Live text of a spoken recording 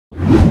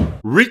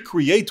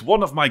recreate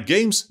one of my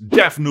games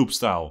DevNoob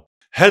style.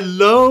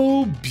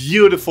 Hello,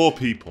 beautiful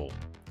people.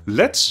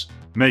 Let's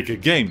make a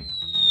game.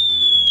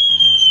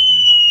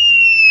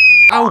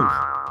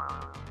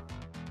 Ow!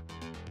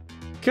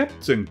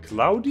 Captain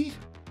Cloudy?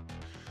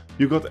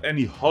 You got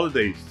any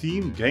holiday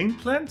theme game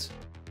planned?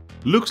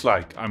 Looks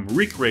like I'm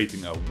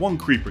recreating a one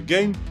creeper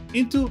game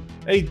into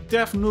a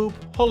DevNoob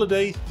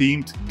holiday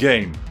themed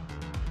game.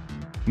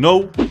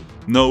 No,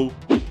 no,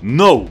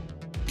 no!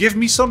 Give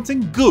me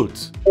something good!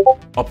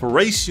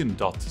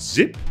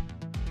 Operation.zip?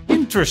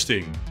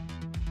 Interesting!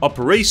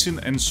 Operation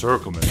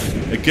Encirclement,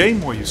 a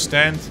game where you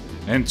stand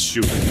and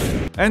shoot.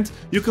 And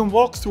you can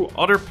walk through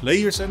other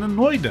players and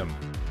annoy them.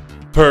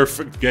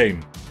 Perfect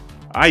game.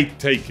 I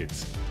take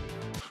it.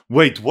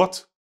 Wait,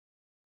 what?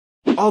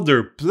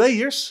 Other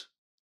players?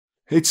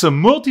 It's a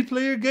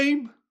multiplayer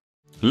game?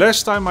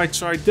 Last time I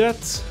tried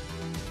that,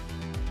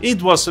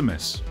 it was a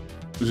mess.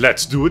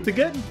 Let's do it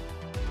again.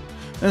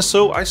 And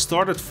so I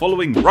started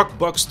following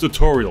Rockbug's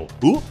tutorial,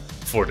 who,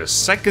 for the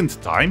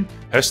second time,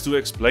 has to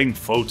explain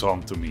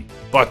Photon to me.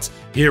 But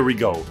here we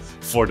go.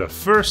 For the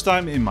first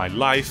time in my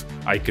life,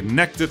 I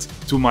connected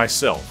to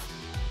myself.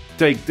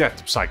 Take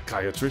that,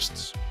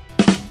 psychiatrists.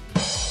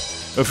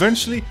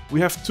 Eventually, we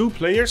have 2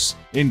 players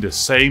in the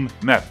same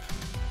map.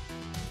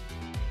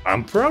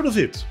 I'm proud of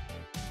it.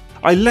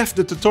 I left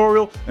the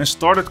tutorial and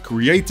started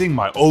creating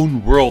my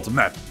own world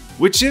map,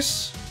 which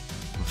is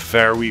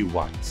very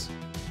white.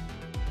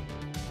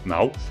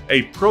 Now,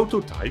 a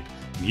prototype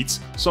needs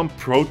some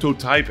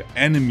prototype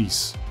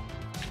enemies.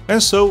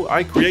 And so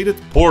I created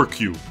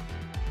PoreCube.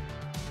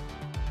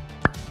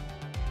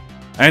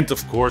 And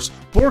of course,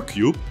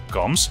 PoreCube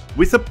comes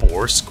with a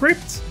Pore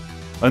script.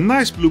 A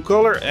nice blue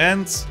color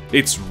and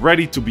it's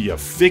ready to be a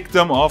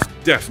victim of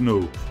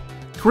DevNoob.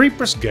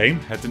 Creeper's game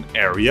had an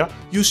area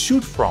you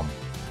shoot from.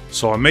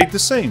 So I made the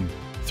same,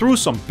 threw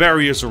some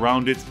barriers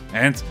around it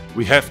and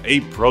we have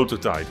a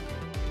prototype.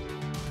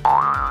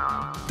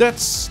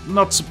 That's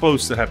not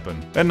supposed to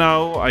happen and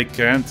now I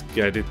can't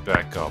get it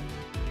back up.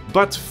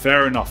 But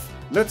fair enough,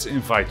 let's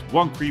invite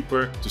one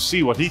creeper to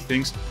see what he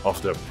thinks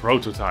of the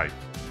prototype.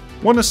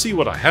 Wanna see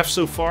what I have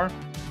so far?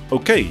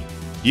 Okay,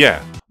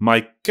 yeah,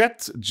 my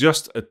cat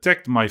just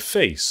attacked my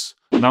face.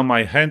 Now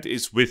my hand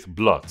is with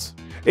blood.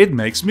 It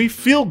makes me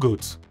feel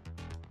good.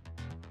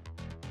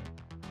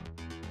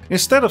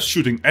 Instead of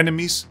shooting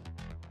enemies,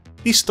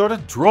 he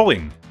started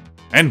drawing.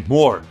 And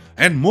more,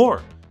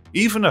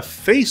 even a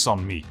face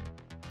on me.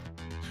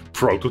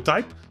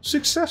 Prototype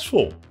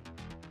successful.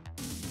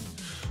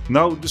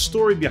 Now the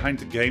story behind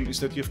the game is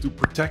that you have to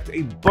protect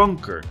a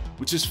bunker,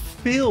 which is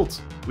filled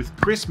with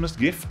Christmas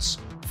gifts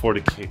for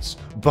the kids.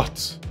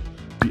 But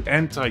the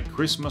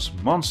anti-Christmas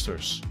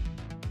monsters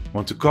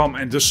want to come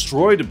and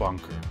destroy the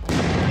bunker.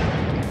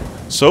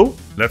 So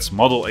let's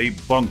model a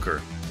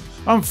bunker.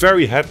 I'm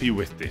very happy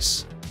with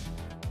this.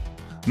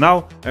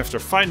 Now, after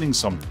finding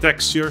some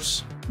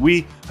textures,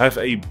 we have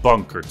a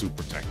bunker to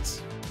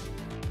protect.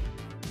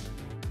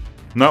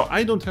 Now,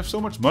 I don't have so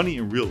much money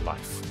in real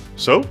life,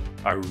 so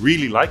I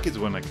really like it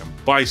when I can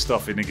buy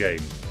stuff in a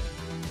game.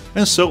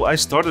 And so I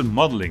started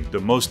modeling the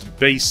most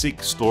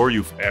basic store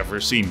you've ever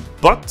seen,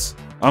 but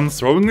I'm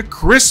throwing a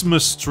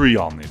Christmas tree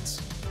on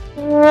it.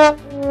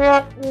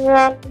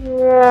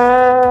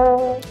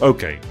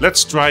 Okay,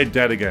 let's try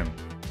that again.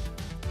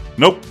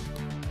 Nope.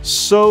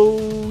 So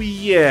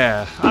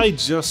yeah, I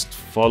just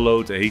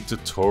followed a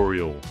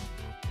tutorial.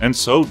 And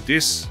so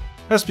this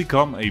has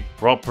become a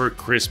proper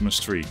Christmas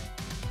tree.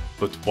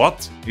 But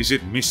what is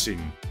it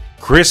missing?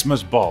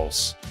 Christmas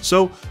balls.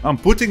 So I'm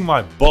putting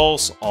my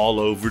balls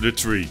all over the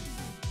tree.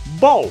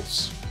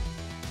 Balls!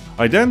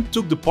 I then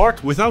took the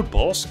part without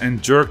balls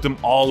and jerked them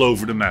all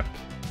over the map.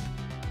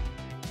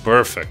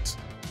 Perfect.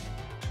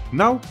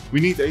 Now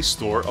we need a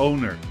store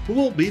owner, who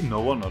will be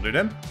no one other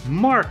than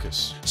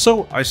Markus.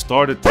 So I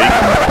started taking...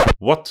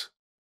 What?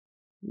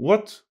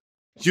 What?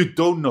 You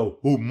don't know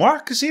who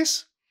Markus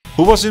is?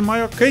 Who was in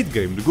my arcade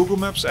game, the Google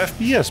Maps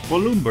FPS,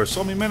 Balloonburst,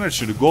 Zombie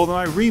Manager, the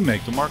GoldenEye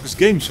Remake, the Markus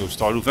Game Show,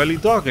 Stardew Valley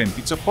Dog Game,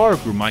 Pizza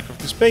Parkour,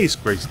 Minecraft in Space,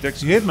 Crazy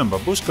Taxi Hitman,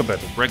 Babushka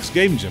Battle, Brex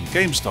Game Jam,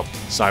 GameStop,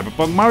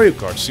 Cyberpunk Mario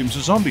Kart, Sims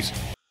and Zombies.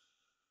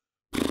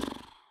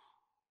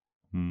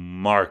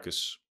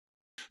 Markus.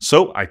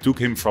 So I took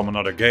him from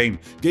another game,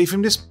 gave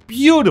him this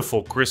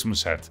beautiful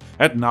Christmas hat,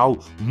 and now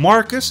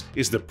Markus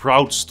is the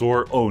proud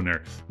store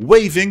owner,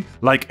 waving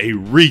like a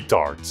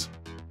retard.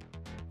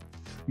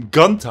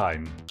 Gun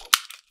time.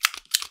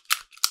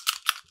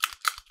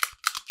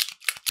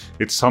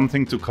 It's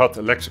something to cut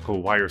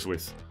electrical wires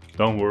with,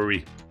 don't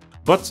worry.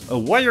 But a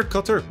wire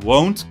cutter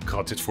won't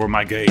cut it for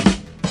my game.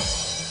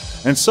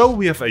 And so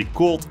we have a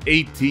Colt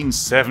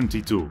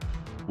 1872.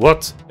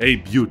 What a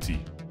beauty.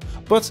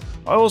 But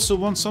I also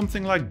want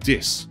something like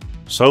this.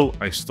 So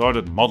I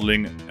started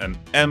modeling an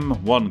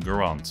M1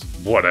 Garand,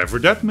 whatever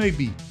that may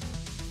be.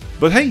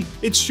 But hey,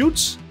 it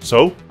shoots,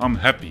 so I'm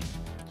happy.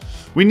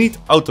 We need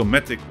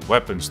automatic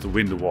weapons to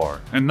win the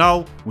war, and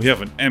now we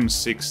have an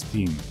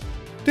M16.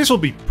 This will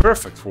be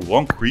perfect for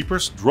one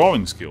creeper's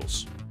drawing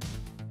skills.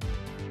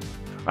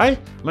 I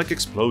like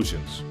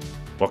explosions.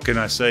 What can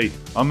I say?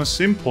 I'm a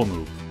simple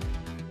noob.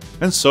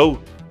 And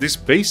so, this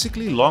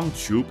basically long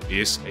tube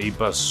is a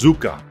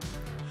bazooka.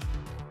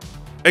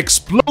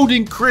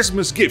 Exploding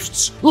Christmas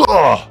gifts!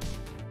 Ugh!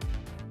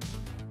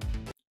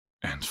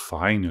 And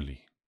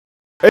finally,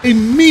 a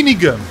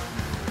minigun!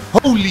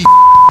 Holy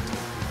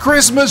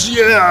Christmas,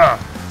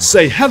 yeah!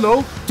 Say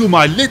hello to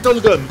my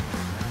little gun!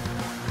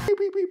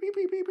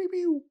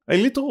 A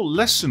little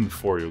lesson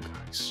for you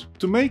guys.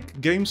 To make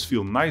games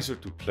feel nicer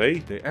to play,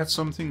 they add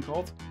something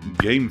called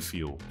game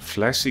feel.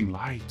 Flashing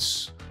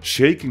lights,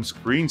 shaking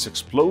screens,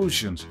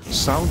 explosions,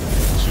 sound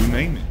effects, you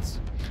name it.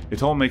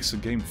 It all makes the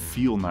game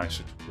feel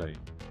nicer to play.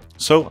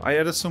 So I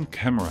added some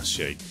camera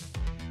shake.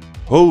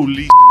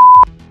 Holy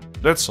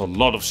that's a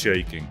lot of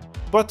shaking.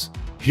 But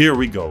here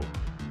we go.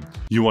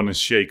 You wanna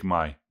shake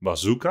my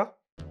bazooka?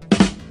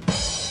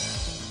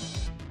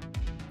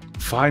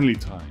 Finally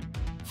time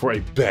for a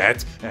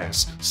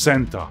badass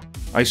Santa.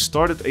 I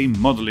started a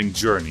modeling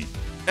journey,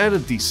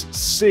 added these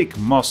sick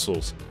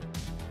muscles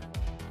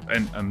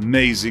and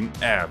amazing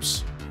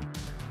abs.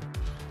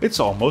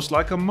 It's almost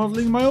like I'm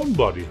modeling my own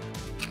body.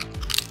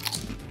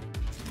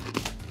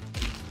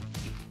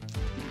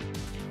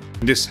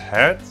 This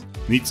hat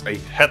needs a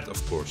hat,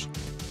 of course.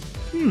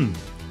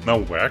 Now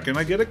where can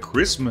I get a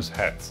Christmas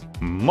hat?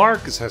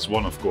 Markus has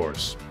one, of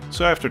course.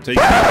 So after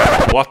taking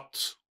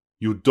what?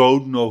 You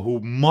don't know who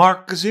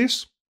Markus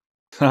is?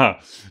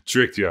 Haha,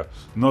 tricked ya.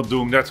 Not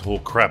doing that whole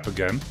crap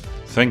again.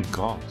 Thank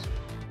God.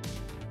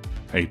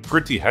 A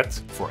pretty hat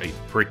for a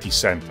pretty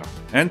Santa.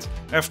 And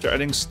after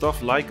adding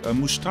stuff like a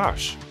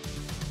moustache.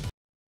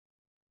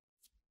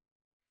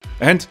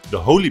 And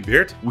the holy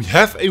beard, we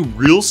have a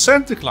real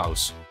Santa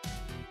Claus.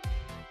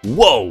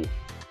 Whoa!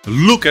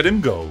 Look at him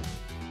go!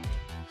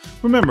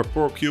 Remember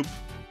Porcube?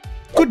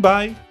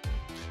 Goodbye!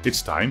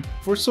 It's time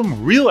for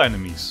some real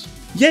enemies.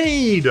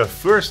 Yay! The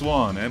first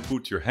one! And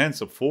put your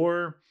hands up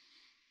for...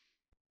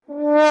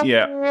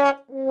 yeah,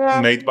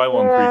 made by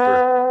one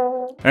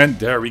creeper. And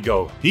there we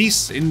go,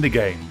 he's in the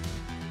game.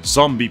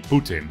 Zombie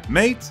Putin,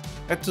 made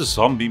at the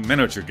Zombie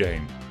Manager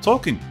game.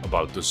 Talking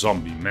about the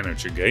Zombie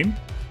Manager game,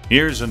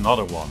 here's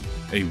another one,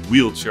 a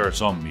wheelchair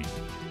zombie.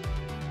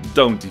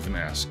 Don't even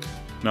ask.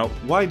 Now,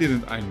 why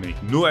didn't I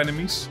make new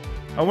enemies?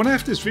 I want to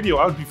have this video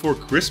out before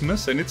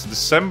Christmas and it's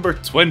December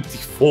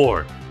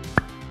 24.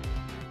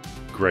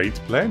 Great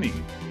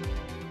planning.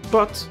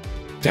 But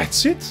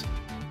that's it.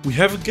 We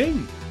have a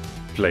game.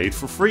 Play it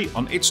for free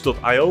on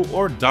itch.io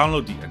or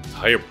download the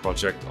entire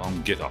project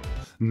on GitHub.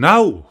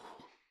 Now,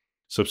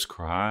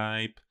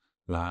 subscribe,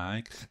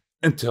 like,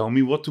 and tell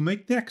me what to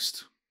make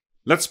next.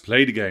 Let's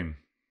play the game.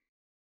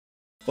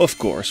 Of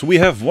course, we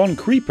have one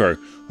creeper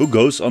who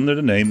goes under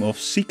the name of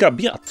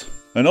Sikabiat.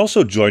 And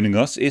also joining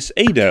us is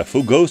ADev,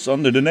 who goes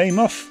under the name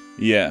of...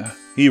 yeah,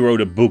 he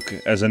wrote a book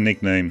as a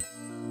nickname.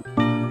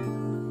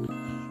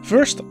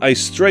 First, I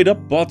straight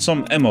up bought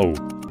some ammo.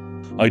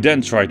 I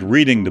then tried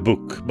reading the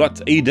book, but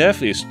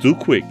ADev is too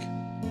quick.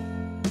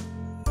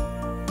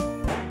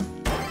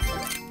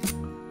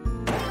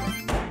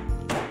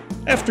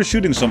 After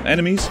shooting some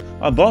enemies,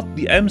 I bought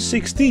the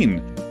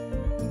M16.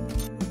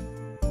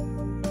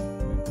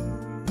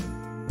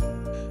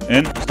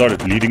 And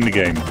started leading the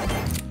game.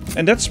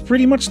 And that's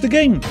pretty much the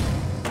game.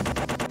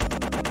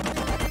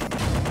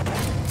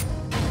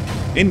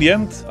 In the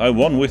end, I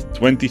won with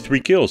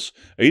 23 kills.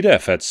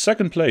 ADev had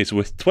second place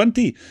with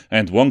 20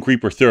 and one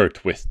creeper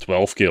third with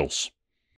 12 kills.